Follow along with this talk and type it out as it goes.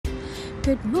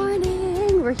Good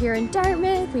morning. We're here in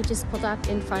Dartmouth. We just pulled up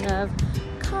in front of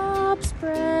Cobs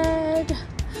bread.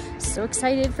 So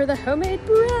excited for the homemade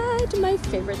bread, my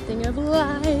favorite thing of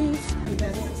life.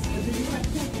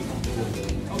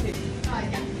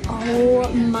 Oh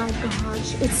my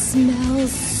gosh, it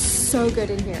smells so good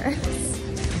in here.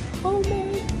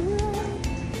 Homemade bread.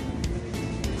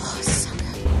 Oh, so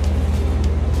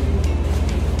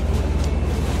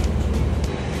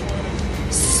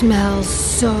good. Smells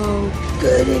so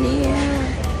good in here.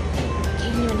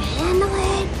 Can't even handle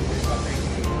it.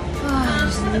 Oh,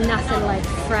 there's nothing like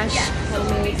fresh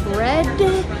homemade bread.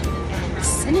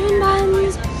 Cinnamon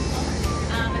buns.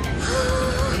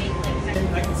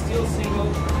 I can still single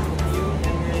you,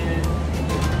 and then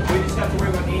we just have to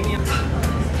worry about Amy.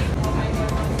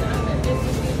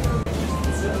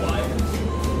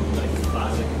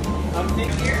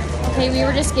 Okay, we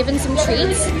were just given some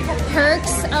treats.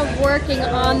 Perks of working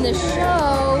on the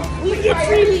show. We get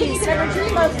freebies.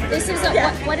 This is a,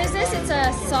 what is this? It's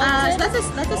a salted. That's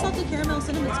a salted caramel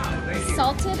cinnamon scone.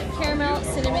 Salted caramel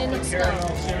cinnamon scone.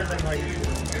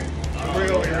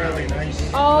 Really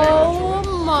nice. Oh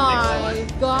my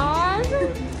god.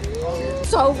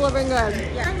 So flipping good.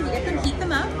 Yeah, you get them, heat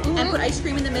them up, and put ice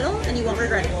cream in the middle, and you won't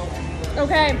regret it.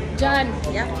 Okay, done.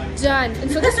 Yeah. Done. And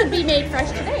so this would be made fresh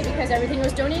today because everything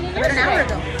was donated About an hour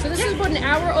yesterday. ago. So this is about an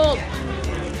hour old.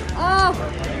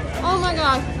 Oh my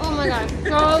god. Oh my god.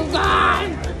 Oh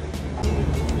god.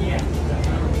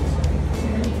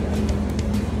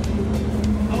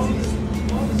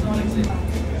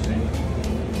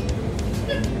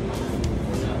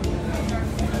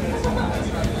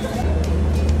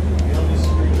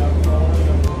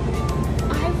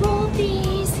 I rolled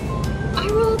these. I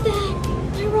rolled that.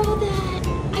 I rolled that.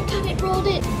 I cut it, rolled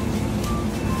it.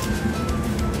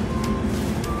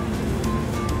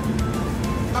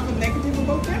 Nothing negative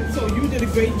about them, so you did a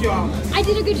great job. I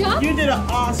did a good job? You did an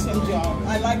awesome job.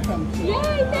 I like them. Yay,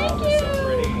 thank you.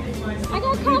 I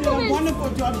got You did a compliments. wonderful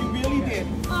job. You really did.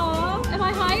 Aw, am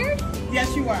I hired?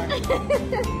 Yes, you are.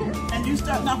 And you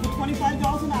started off with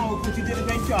 $25 an hour, but you did a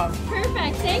great job.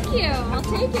 Perfect, thank you. I'll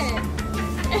take it.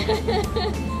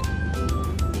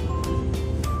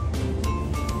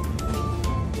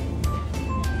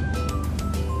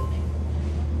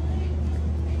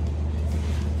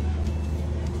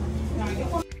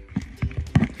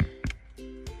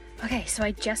 Okay, so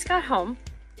I just got home.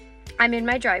 I'm in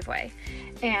my driveway,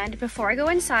 and before I go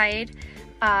inside,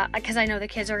 because I know the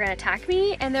kids are gonna attack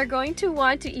me and they're going to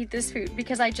want to eat this food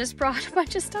because I just brought a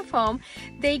bunch of stuff home.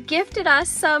 They gifted us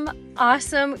some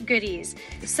awesome goodies.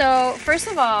 So first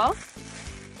of all,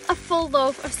 a full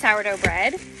loaf of sourdough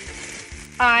bread.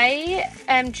 I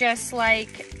am just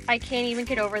like, I can't even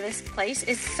get over this place.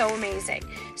 It's so amazing.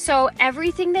 So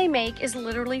everything they make is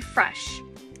literally fresh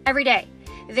every day.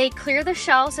 They clear the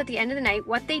shelves at the end of the night.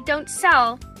 What they don't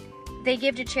sell, they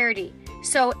give to charity.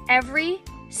 So every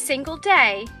single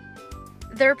day,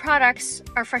 their products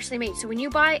are freshly made. So when you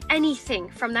buy anything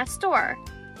from that store,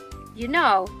 you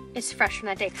know it's fresh from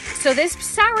that day. So this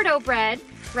sourdough bread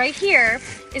right here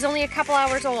is only a couple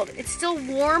hours old. It's still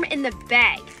warm in the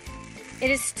bag. It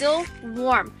is still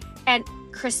warm and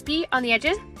crispy on the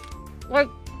edges. Like,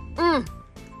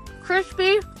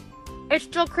 crispy. It's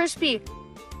still crispy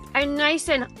and nice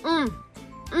and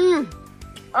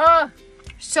oh,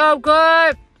 so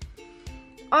good.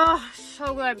 Oh,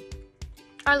 so good.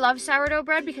 I love sourdough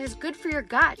bread because it's good for your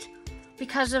gut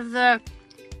because of the,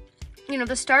 you know,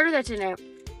 the starter that's in it.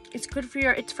 It's good for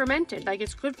your, it's fermented, like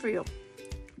it's good for you.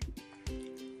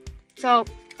 So,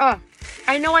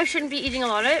 I know I shouldn't be eating a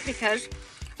lot of it because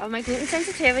of my gluten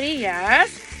sensitivity,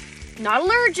 yes. Not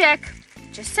allergic,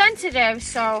 just sensitive,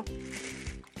 so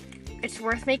it's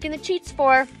worth making the cheats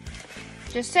for.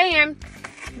 Just saying.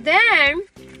 Then,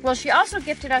 well, she also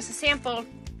gifted us a sample.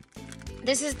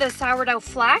 This is the sourdough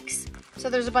flax. So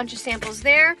there's a bunch of samples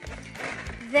there.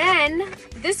 Then,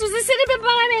 this was the cinnamon bun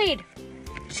I made.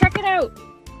 Check it out.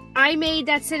 I made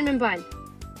that cinnamon bun.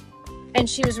 And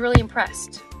she was really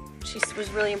impressed. She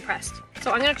was really impressed.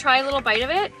 So I'm gonna try a little bite of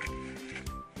it.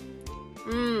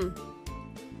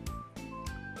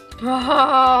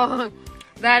 Oh,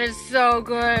 that is so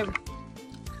good.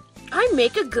 I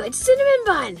make a good cinnamon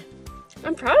bun.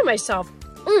 I'm proud of myself.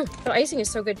 The icing is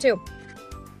so good too.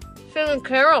 Cinnamon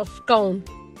caramel scone.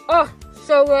 Oh,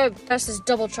 so good. That's this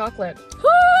double chocolate.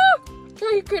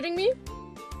 Are you kidding me?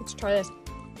 Let's try this.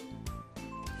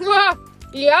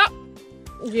 Yep.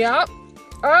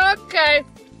 Okay.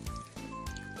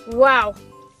 Wow.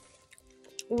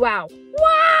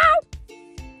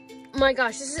 My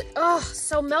gosh, this is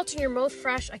so melt in your mouth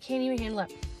fresh. I can't even handle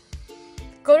it.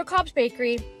 Go to Cobs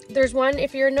Bakery. There's one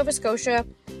if you're in Nova Scotia.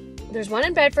 There's one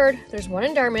in Bedford. There's one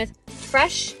in Dartmouth.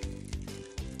 Fresh,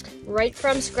 right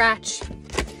from scratch.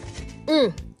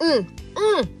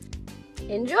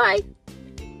 Enjoy.